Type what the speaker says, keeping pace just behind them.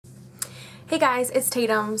Hey guys, it's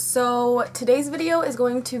Tatum. So today's video is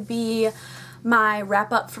going to be my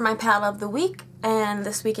wrap up for my palette of the week, and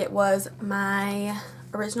this week it was my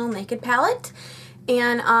original Naked palette,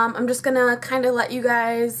 and I'm just gonna kind of let you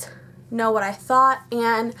guys know what I thought.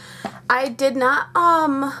 And I did not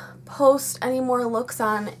post any more looks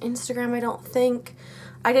on Instagram, I don't think.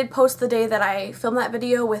 I did post the day that I filmed that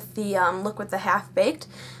video with the look with the half baked,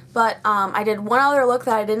 but I did one other look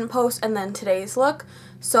that I didn't post, and then today's look.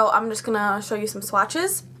 So I'm just gonna show you some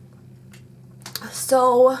swatches.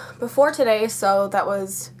 So before today, so that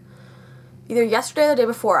was either yesterday or the day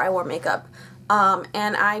before, I wore makeup.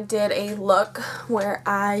 And I did a look where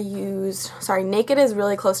I used, Naked is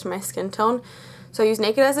really close to my skin tone. So I used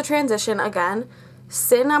Naked as a transition again,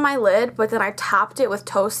 Sin on my lid, but then I topped it with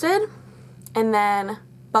Toasted, and then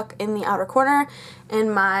Buck in the outer corner,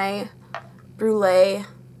 and my Brule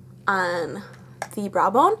on the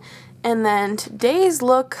brow bone. And then today's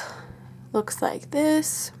look looks like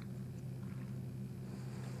this.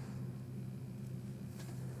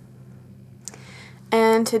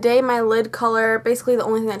 And today my lid color, basically the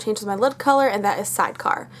only thing that changed is my lid color, and that is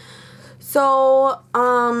Sidecar. So,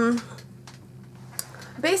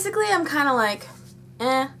 basically I'm kind of like,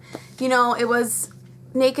 you know,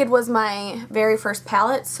 Naked was my very first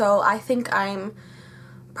palette, so I think I'm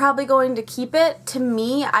probably going to keep it. To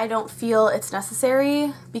me, I don't feel it's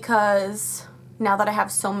necessary because now that I have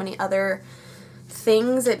so many other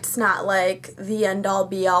things, it's not like the end-all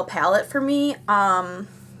be-all palette for me.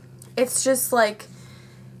 It's just like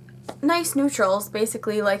nice neutrals,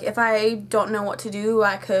 basically. Like if I don't know what to do,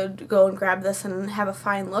 I could go and grab this and have a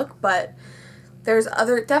fine look, but there's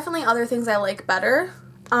definitely other things I like better.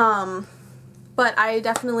 But I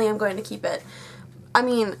definitely am going to keep it. I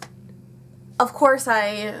mean, of course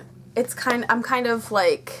I'm kind of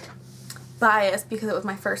like biased because it was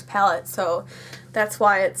my first palette, so that's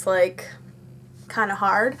why it's like kind of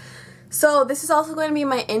hard. So this is also going to be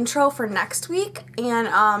my intro for next week,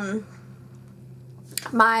 and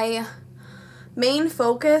my main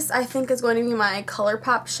focus I think is going to be my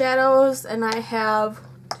ColourPop shadows, and I have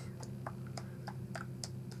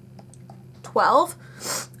 12.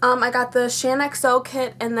 I got the Shaaanxo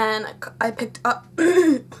kit, and then I picked up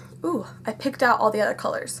I picked out all the other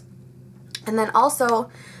colors. And then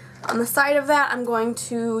also on the side of that, I'm going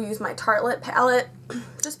to use my Tartelette palette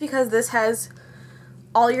just because this has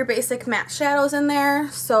all your basic matte shadows in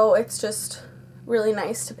there, so it's just really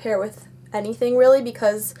nice to pair with anything really,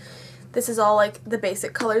 because this is all like the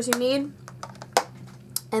basic colors you need.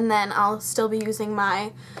 And then I'll still be using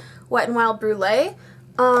my Wet n Wild Brule.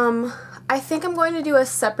 I think I'm going to do a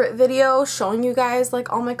separate video showing you guys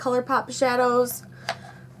like all my ColourPop shadows,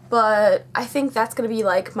 but I think that's going to be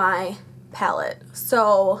like my palette.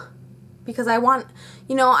 So, because I want,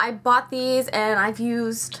 you know, I bought these and I've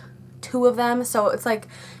used 2 of them, so it's like,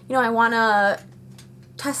 you know, I want to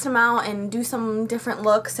test them out and do some different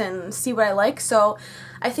looks and see what I like. So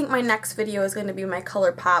I think my next video is going to be my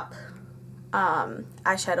ColourPop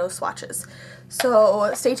eyeshadow swatches.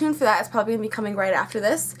 So stay tuned for that. It's probably going to be coming right after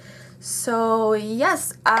this. So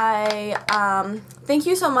yes, thank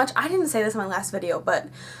you so much. I didn't say this in my last video, but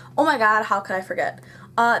oh my god, how could I forget?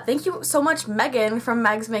 Thank you so much, Megan from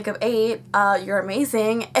Meg's Makeup 8. You're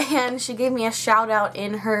amazing. And she gave me a shout out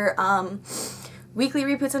in her weekly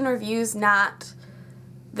repeats and reviews, not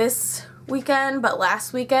this weekend, but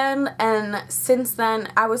last weekend. And since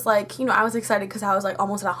then, I was like, you know, I was excited because I was like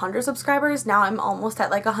almost at 100 subscribers. Now I'm almost at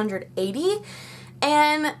like 180.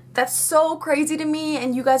 And that's so crazy to me,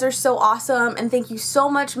 and you guys are so awesome, and thank you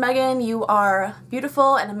so much, Megan. You are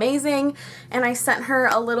beautiful and amazing. And I sent her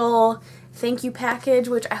a little thank you package,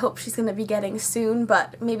 which I hope she's going to be getting soon,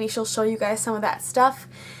 but maybe she'll show you guys some of that stuff.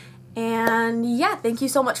 And yeah, thank you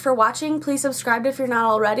so much for watching. Please subscribe if you're not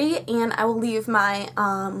already, and I will leave my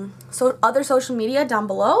other social media down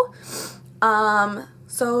below.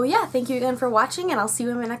 So yeah, thank you again for watching, and I'll see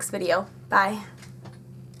you in my next video. Bye.